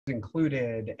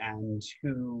included and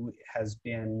who has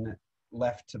been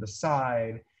left to the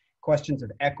side, questions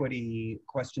of equity,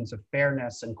 questions of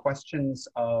fairness, and questions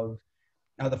of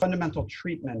the fundamental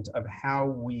treatment of how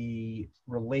we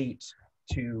relate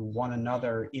to one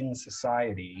another in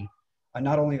society.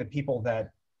 Not only the people that,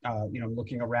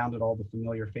 looking around at all the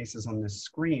familiar faces on this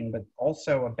screen, but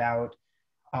also about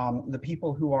the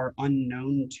people who are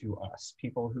unknown to us,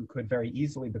 people who could very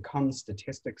easily become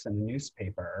statistics in a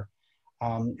newspaper,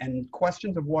 and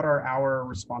questions of what are our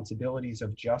responsibilities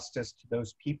of justice to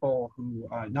those people who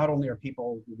not only are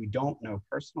people who we don't know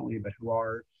personally, but who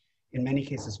are in many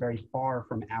cases very far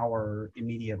from our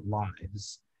immediate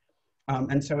lives.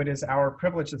 And so it is our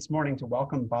privilege this morning to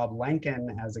welcome Bob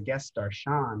Lenkin as a guest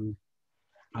darshan.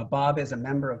 Bob is a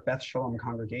member of Beth Shalom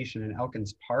congregation in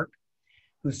Elkins Park,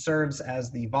 who serves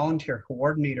as the volunteer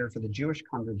coordinator for the Jewish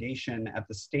congregation at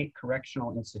the State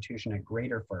Correctional Institution at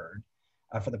Graterford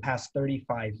for the past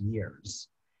 35 years.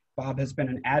 Bob has been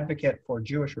an advocate for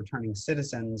Jewish returning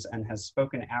citizens and has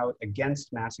spoken out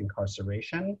against mass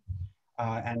incarceration.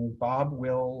 And Bob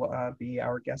will be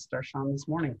our guest darshan this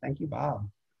morning. Thank you, Bob.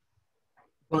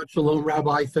 Shalom,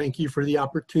 Rabbi. Thank you for the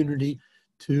opportunity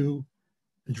to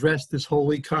address this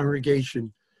holy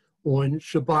congregation on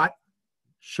Shabbat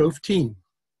Shoftim.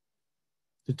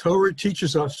 The Torah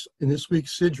teaches us in this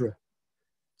week's Sidra,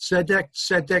 Tzedek,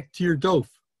 Tzedek Tirdof,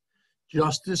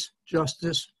 justice,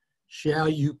 justice shall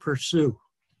you pursue.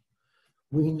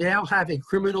 We now have a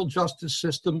criminal justice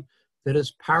system that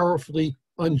is powerfully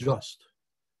unjust.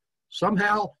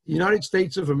 Somehow, the United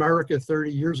States of America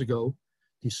 30 years ago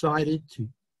decided to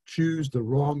choose the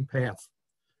wrong path.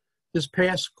 This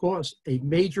path caused a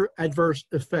major adverse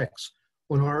effects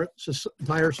on our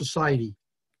entire society.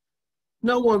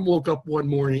 No one woke up one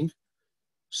morning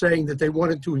saying that they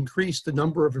wanted to increase the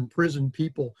number of imprisoned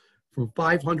people from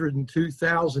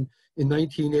 502,000 in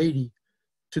 1980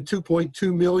 to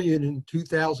 2.2 million in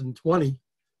 2020,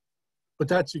 but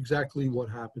that's exactly what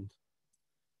happened.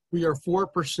 We are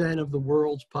 4% of the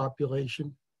world's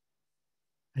population,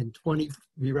 and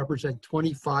we represent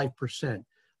 25%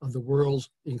 of the world's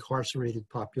incarcerated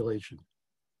population.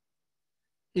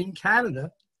 In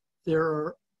Canada, there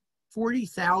are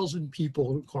 40,000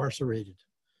 people incarcerated,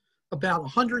 about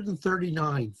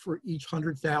 139 for each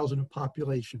 100,000 of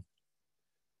population.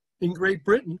 In Great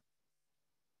Britain,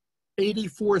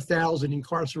 84,000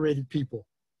 incarcerated people,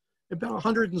 about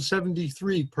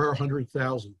 173 per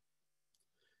 100,000.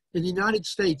 In the United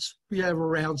States, we have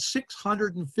around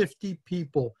 650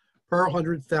 people per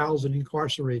 100,000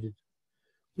 incarcerated.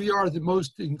 We are the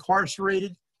most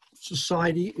incarcerated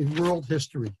society in world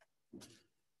history.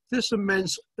 This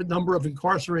immense number of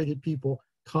incarcerated people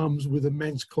comes with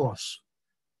immense costs.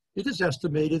 It is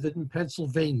estimated that in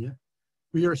Pennsylvania,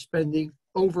 we are spending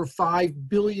over $5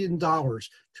 billion to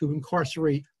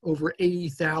incarcerate over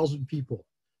 80,000 people.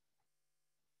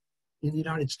 In the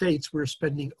United States, we're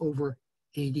spending over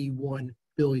 $81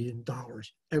 billion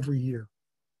every year.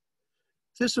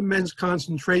 This immense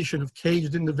concentration of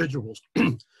caged individuals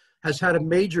has had a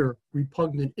major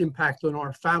repugnant impact on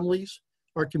our families,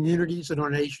 our communities, and our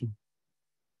nation.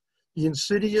 The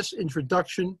insidious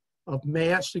introduction of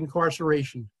mass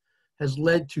incarceration has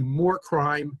led to more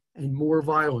crime and more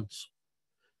violence.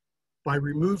 By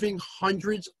removing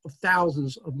hundreds of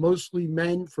thousands of mostly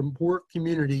men from poor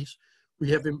communities, we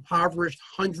have impoverished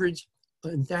hundreds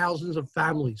and thousands of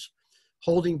families,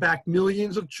 holding back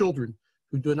millions of children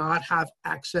who do not have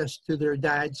access to their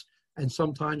dads and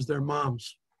sometimes their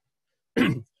moms.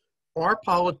 Our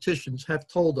politicians have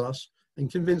told us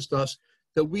and convinced us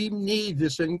that we need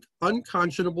this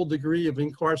unconscionable degree of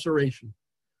incarceration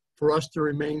for us to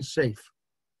remain safe.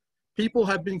 People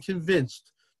have been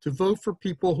convinced to vote for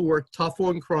people who are tough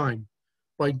on crime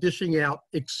by dishing out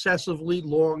excessively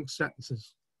long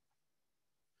sentences.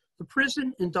 The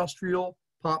prison industrial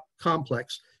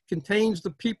complex contains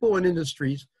the people and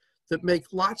industries that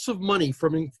make lots of money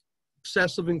from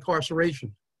excessive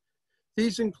incarceration.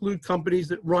 These include companies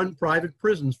that run private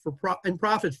prisons and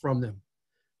profit from them,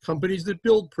 companies that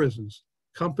build prisons,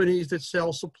 companies that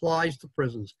sell supplies to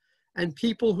prisons, and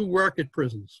people who work at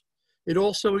prisons. It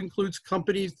also includes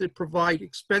companies that provide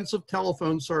expensive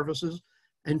telephone services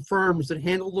and firms that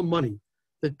handle the money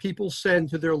that people send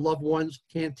to their loved ones'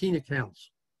 canteen accounts.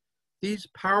 These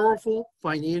powerful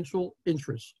financial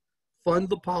interests fund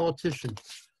the politicians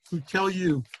who tell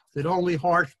you that only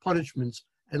harsh punishments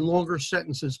and longer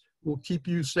sentences will keep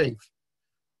you safe.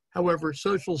 However,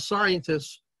 social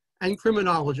scientists and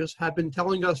criminologists have been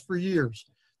telling us for years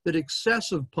that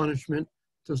excessive punishment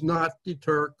does not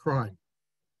deter crime.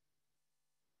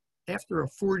 After a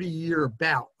 40-year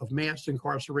bout of mass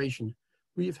incarceration,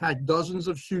 we've had dozens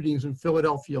of shootings in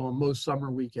Philadelphia on most summer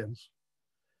weekends.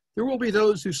 There will be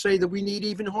those who say that we need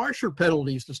even harsher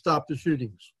penalties to stop the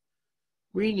shootings.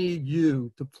 We need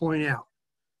you to point out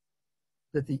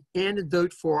that the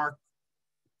antidote for our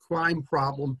crime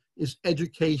problem is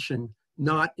education,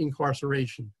 not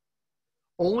incarceration.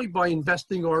 Only by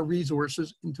investing our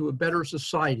resources into a better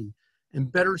society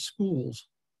and better schools,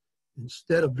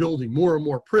 instead of building more and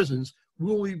more prisons,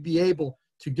 will we be able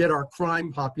to get our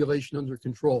crime population under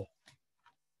control.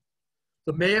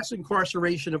 The mass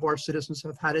incarceration of our citizens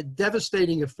have had a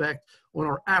devastating effect on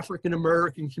our African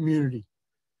American community.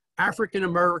 African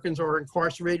Americans are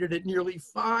incarcerated at nearly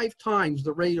 5 times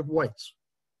the rate of whites.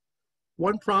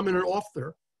 One prominent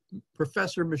author,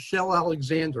 Professor Michelle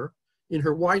Alexander, in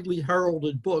her widely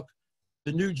heralded book,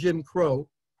 The New Jim Crow,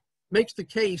 makes the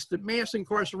case that mass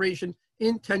incarceration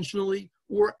intentionally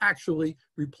or actually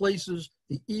replaces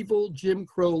the evil Jim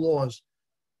Crow laws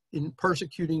in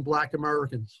persecuting Black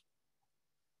Americans.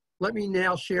 Let me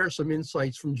now share some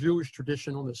insights from Jewish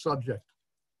tradition on the subject.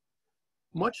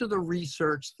 Much of the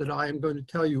research that I am going to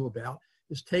tell you about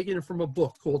is taken from a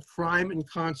book called Crime and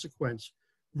Consequence,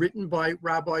 written by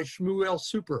Rabbi Shmuel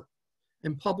Super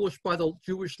and published by the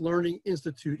Jewish Learning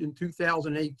Institute in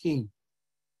 2018.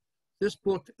 This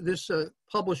book, this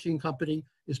publishing company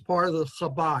is part of the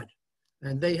Chabad,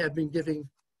 and they have been giving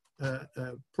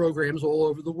programs all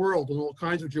over the world on all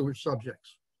kinds of Jewish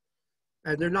subjects.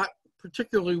 And they're not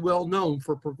particularly well known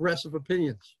for progressive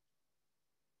opinions.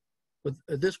 But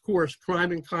this course,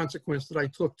 Crime and Consequence, that I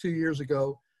took 2 years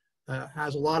ago,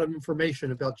 has a lot of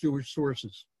information about Jewish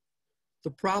sources. The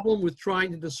problem with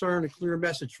trying to discern a clear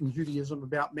message from Judaism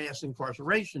about mass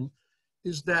incarceration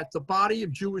is that the body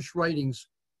of Jewish writings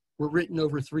were written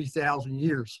over 3,000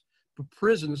 years, but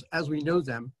prisons, as we know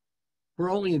them, were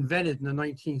only invented in the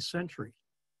 19th century.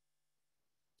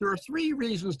 There are 3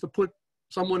 reasons to put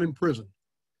someone in prison: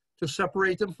 to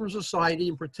separate them from society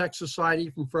and protect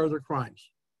society from further crimes,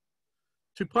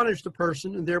 to punish the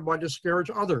person and thereby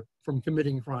discourage others from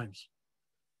committing crimes,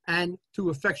 and to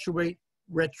effectuate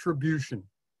retribution.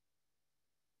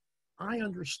 I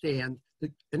understand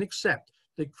that, and accept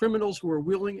that criminals who are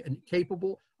willing and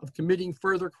capable of committing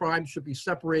further crimes should be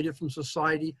separated from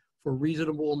society for a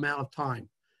reasonable amount of time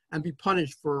and be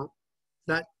punished for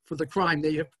the crime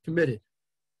they have committed.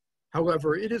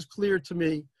 However, it is clear to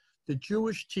me that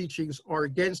Jewish teachings are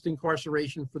against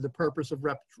incarceration for the purpose of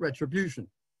retribution.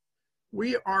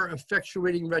 We are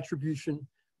effectuating retribution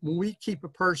when we keep a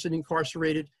person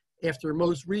incarcerated after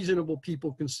most reasonable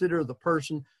people consider the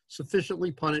person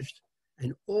sufficiently punished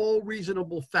and all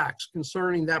reasonable facts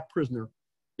concerning that prisoner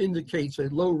indicates a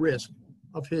low risk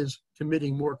of his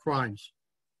committing more crimes.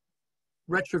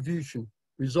 Retribution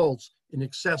results in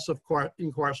excessive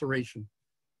incarceration.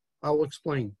 I will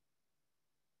explain.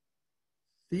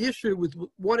 The issue with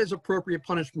what is appropriate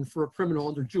punishment for a criminal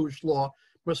under Jewish law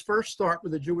must first start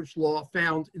with the Jewish law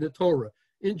found in the Torah.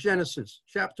 In Genesis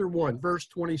chapter 1, verse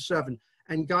 27,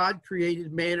 and God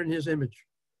created man in his image.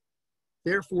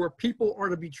 Therefore, people are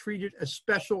to be treated as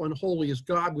special and holy as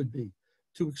God would be.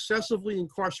 To excessively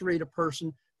incarcerate a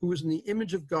person who is in the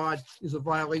image of God is a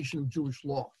violation of Jewish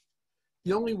law.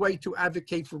 The only way to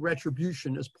advocate for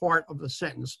retribution as part of the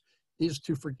sentence is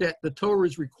to forget the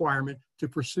Torah's requirement to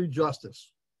pursue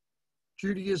justice.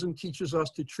 Judaism teaches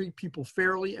us to treat people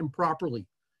fairly and properly.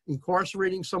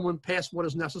 Incarcerating someone past what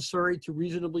is necessary to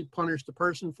reasonably punish the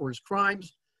person for his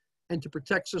crimes and to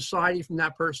protect society from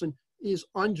that person is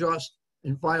unjust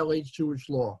and violates Jewish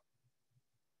law.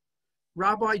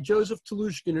 Rabbi Joseph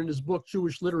Telushkin in his book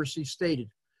Jewish Literacy stated,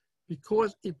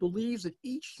 because it believes that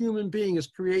each human being is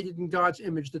created in God's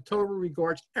image, the Torah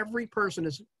regards every person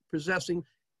as possessing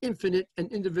infinite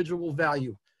and individual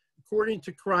value. According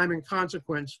to Crime and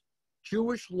Consequence,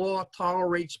 Jewish law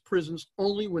tolerates prisons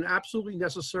only when absolutely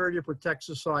necessary to protect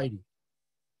society.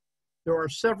 There are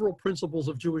several principles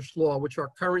of Jewish law which our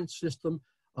current system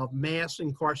of mass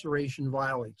incarceration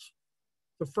violates.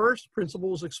 The first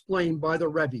principle is explained by the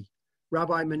Rebbe,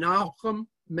 Rabbi Menachem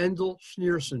Mendel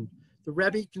Schneerson. The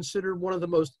Rebbe, considered one of the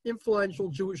most influential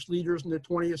Jewish leaders in the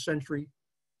 20th century.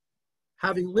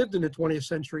 Having lived in the 20th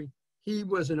century, he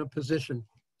was in a position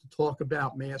to talk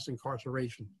about mass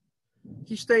incarceration.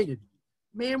 He stated,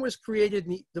 man was created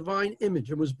in the divine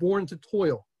image and was born to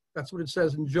toil. That's what it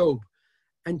says in Job.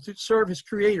 And to serve his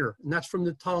creator, and that's from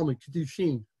the Talmud,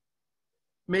 Kedushin.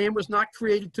 Man was not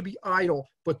created to be idle,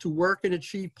 but to work and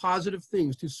achieve positive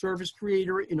things, to serve his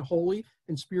creator in holy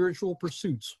and spiritual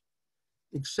pursuits.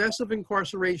 Excessive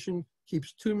incarceration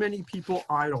keeps too many people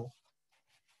idle.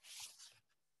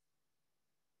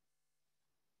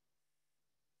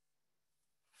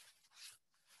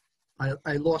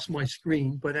 I lost my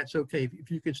screen, but that's okay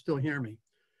if you can still hear me.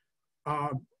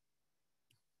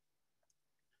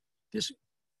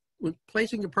 When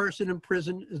placing a person in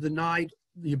prison is denied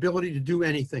the ability to do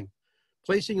anything.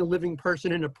 Placing a living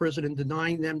person in a prison and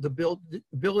denying them the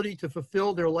ability to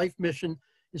fulfill their life mission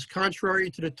is contrary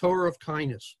to the Torah of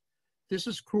kindness. This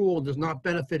is cruel and does not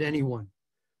benefit anyone.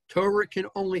 Torah can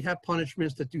only have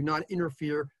punishments that do not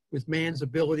interfere with man's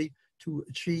ability to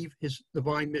achieve his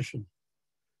divine mission.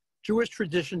 Jewish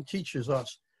tradition teaches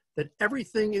us that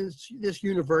everything in this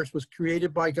universe was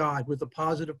created by God with a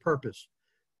positive purpose,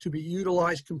 to be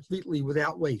utilized completely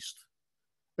without waste.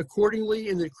 Accordingly,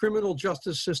 in the criminal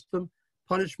justice system,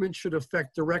 punishment should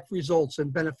affect direct results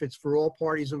and benefits for all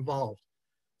parties involved,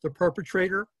 the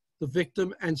perpetrator, the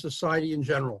victim, and society in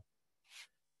general.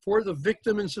 For the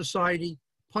victim and society,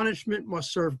 punishment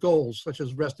must serve goals such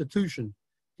as restitution,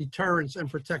 deterrence, and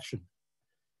protection.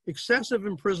 Excessive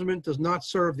imprisonment does not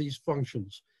serve these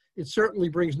functions. It certainly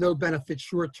brings no benefit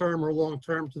short-term or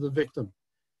long-term to the victim.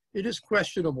 It is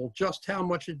questionable just how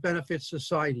much it benefits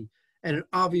society, and it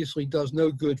obviously does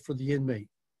no good for the inmate.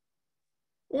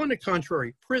 On the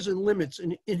contrary, prison limits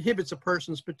and inhibits a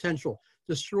person's potential,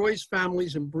 destroys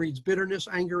families, and breeds bitterness,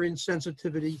 anger,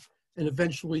 insensitivity, and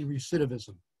eventually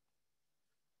recidivism.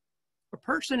 A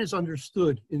person is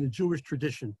understood in the Jewish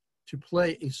tradition to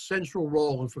play a central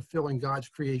role in fulfilling God's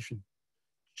creation,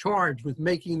 charged with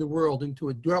making the world into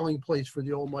a dwelling place for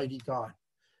the Almighty God,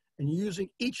 and using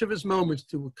each of his moments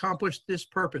to accomplish this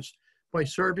purpose by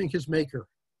serving his Maker.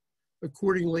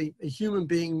 Accordingly, a human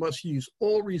being must use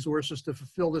all resources to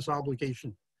fulfill this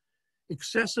obligation.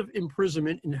 Excessive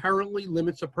imprisonment inherently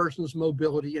limits a person's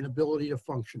mobility and ability to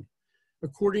function.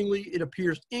 Accordingly, it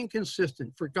appears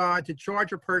inconsistent for God to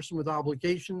charge a person with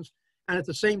obligations and at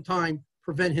the same time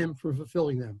prevent him from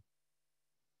fulfilling them.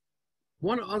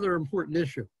 One other important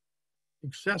issue,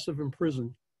 excessive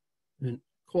imprisonment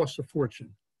costs a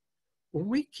fortune. When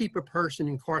we keep a person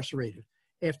incarcerated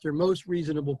after most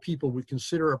reasonable people would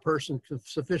consider a person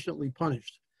sufficiently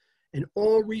punished, and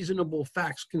all reasonable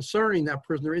facts concerning that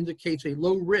prisoner indicates a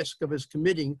low risk of his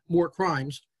committing more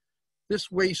crimes,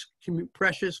 this wastes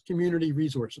precious community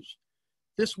resources.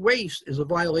 This waste is a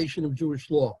violation of Jewish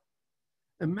law.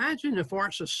 Imagine if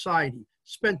our society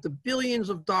spent the billions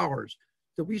of dollars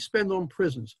that we spend on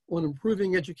prisons on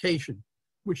improving education,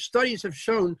 which studies have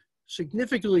shown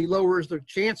significantly lowers the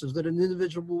chances that an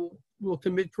individual will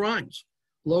commit crimes,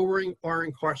 lowering our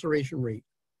incarceration rate.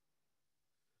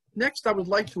 Next, I would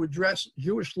like to address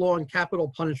Jewish law and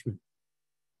capital punishment.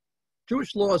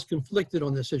 Jewish law is conflicted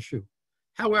on this issue.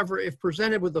 However, if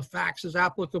presented with the facts as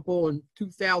applicable in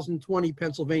 2020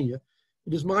 Pennsylvania,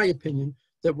 it is my opinion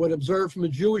that when observed from a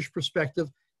Jewish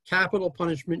perspective, capital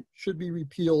punishment should be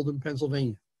repealed in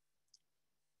Pennsylvania.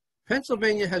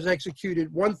 Pennsylvania has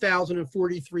executed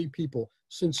 1,043 people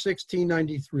since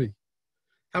 1693.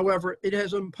 However, it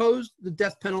has imposed the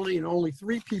death penalty on only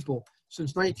 3 people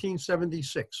since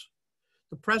 1976.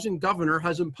 The present governor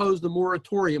has imposed a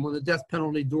moratorium on the death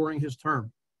penalty during his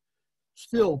term.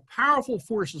 Still, powerful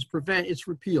forces prevent its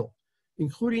repeal,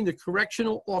 including the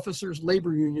Correctional Officers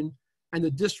Labor Union and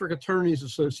the District Attorneys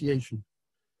Association.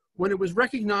 When it was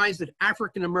recognized that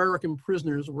African American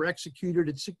prisoners were executed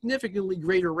at significantly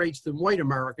greater rates than white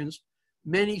Americans,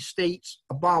 many states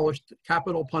abolished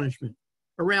capital punishment.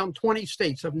 Around 20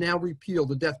 states have now repealed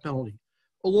the death penalty,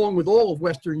 along with all of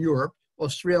Western Europe,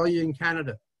 Australia, and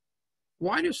Canada.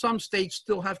 Why do some states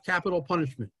still have capital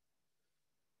punishment?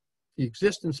 The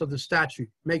existence of the statute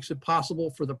makes it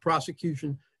possible for the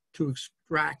prosecution to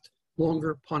extract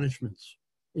longer punishments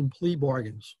in plea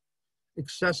bargains,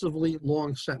 excessively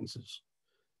long sentences.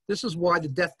 This is why the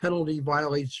death penalty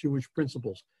violates Jewish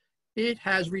principles. It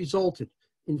has resulted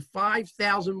in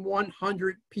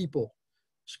 5,100 people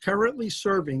currently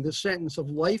serving the sentence of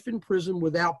life in prison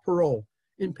without parole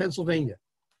in Pennsylvania.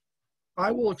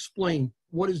 I will explain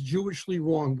what is Jewishly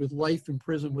wrong with life in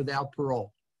prison without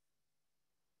parole.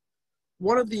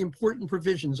 One of the important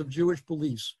provisions of Jewish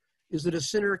beliefs is that a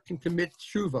sinner can commit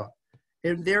tshuva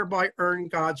and thereby earn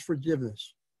God's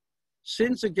forgiveness.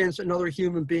 Sins against another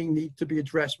human being need to be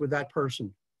addressed with that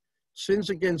person. Sins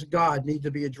against God need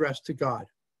to be addressed to God.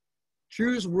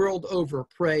 Jews world over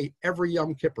pray every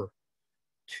Yom Kippur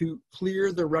to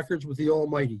clear their records with the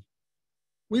Almighty.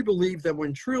 We believe that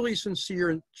when truly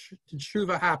sincere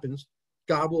tshuva happens,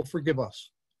 God will forgive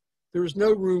us. There is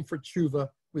no room for tshuva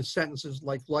with sentences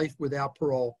like life without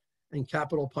parole and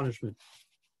capital punishment.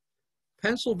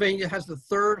 Pennsylvania has the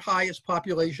 3rd highest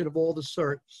population of all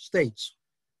the states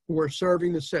who are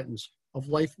serving the sentence of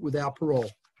life without parole.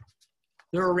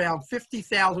 There are around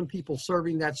 50,000 people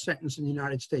serving that sentence in the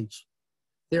United States.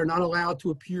 They are not allowed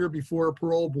to appear before a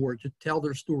parole board to tell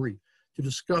their story, to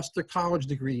discuss the college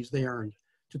degrees they earned,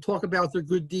 to talk about their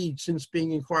good deeds since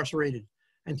being incarcerated,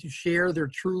 and to share their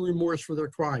true remorse for their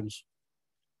crimes.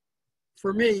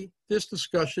 For me, this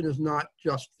discussion is not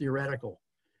just theoretical.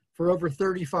 For over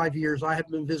 35 years, I have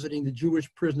been visiting the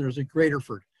Jewish prisoners at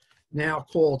Graterford, now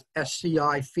called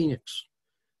SCI Phoenix.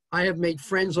 I have made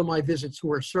friends on my visits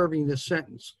who are serving this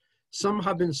sentence. Some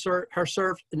have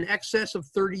served in excess of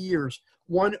 30 years,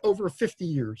 one over 50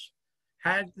 years.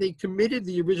 Had they committed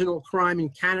the original crime in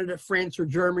Canada, France, or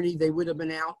Germany, they would have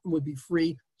been out and would be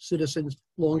free citizens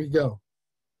long ago.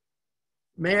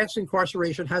 Mass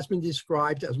incarceration has been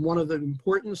described as one of the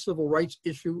important civil rights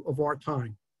issues of our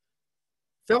time.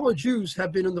 Fellow Jews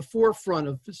have been in the forefront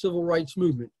of the civil rights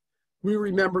movement. We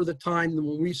remember the time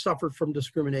when we suffered from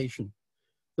discrimination.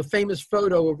 The famous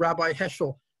photo of Rabbi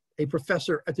Heschel, a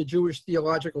professor at the Jewish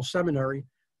Theological Seminary,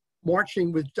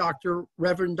 marching with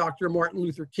Reverend Dr. Martin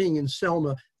Luther King in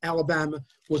Selma, Alabama,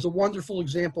 was a wonderful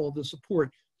example of the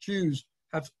support Jews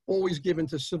have always given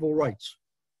to civil rights.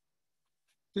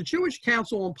 The Jewish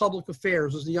Council on Public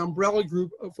Affairs is the umbrella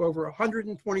group of over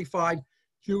 125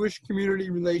 Jewish community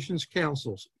relations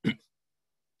councils.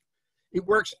 It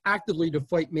works actively to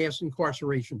fight mass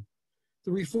incarceration.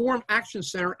 The Reform Action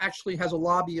Center actually has a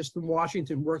lobbyist in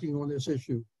Washington working on this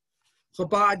issue.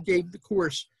 Chabad gave the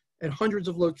course at hundreds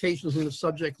of locations on the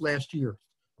subject last year.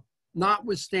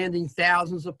 Notwithstanding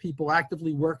thousands of people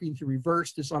actively working to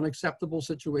reverse this unacceptable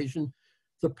situation,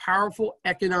 the powerful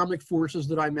economic forces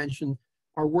that I mentioned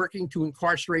are working to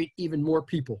incarcerate even more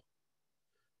people.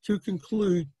 To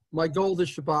conclude, my goal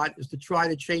this Shabbat is to try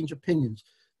to change opinions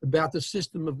about the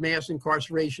system of mass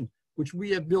incarceration, which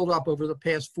we have built up over the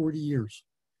past 40 years.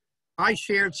 I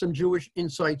shared some Jewish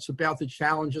insights about the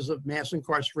challenges of mass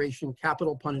incarceration,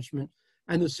 capital punishment,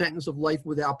 and the sentence of life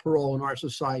without parole in our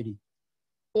society.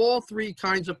 All three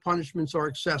kinds of punishments are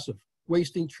excessive,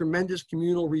 wasting tremendous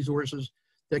communal resources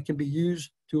that can be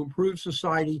used to improve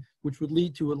society, which would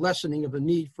lead to a lessening of the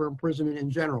need for imprisonment in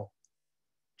general.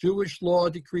 Jewish law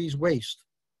decrees waste,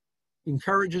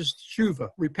 encourages tshuva,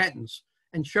 repentance,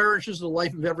 and cherishes the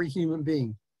life of every human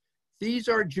being. These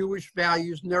are Jewish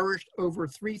values nourished over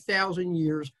 3,000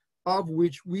 years, of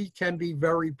which we can be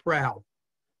very proud.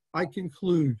 I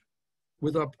conclude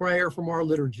with a prayer from our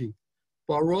liturgy.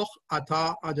 Baruch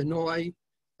atah Adonai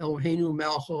Eloheinu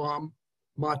melech haolam,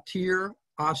 matir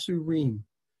asurim.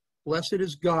 Blessed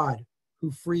is God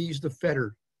who frees the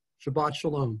fettered. Shabbat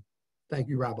shalom. Thank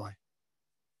you, Rabbi.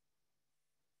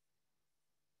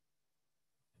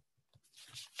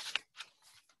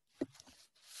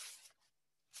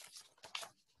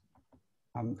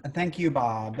 Thank you,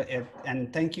 Bob,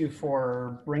 and thank you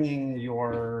for bringing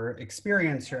your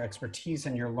experience, your expertise,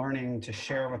 and your learning to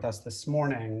share with us this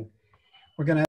morning. We're going to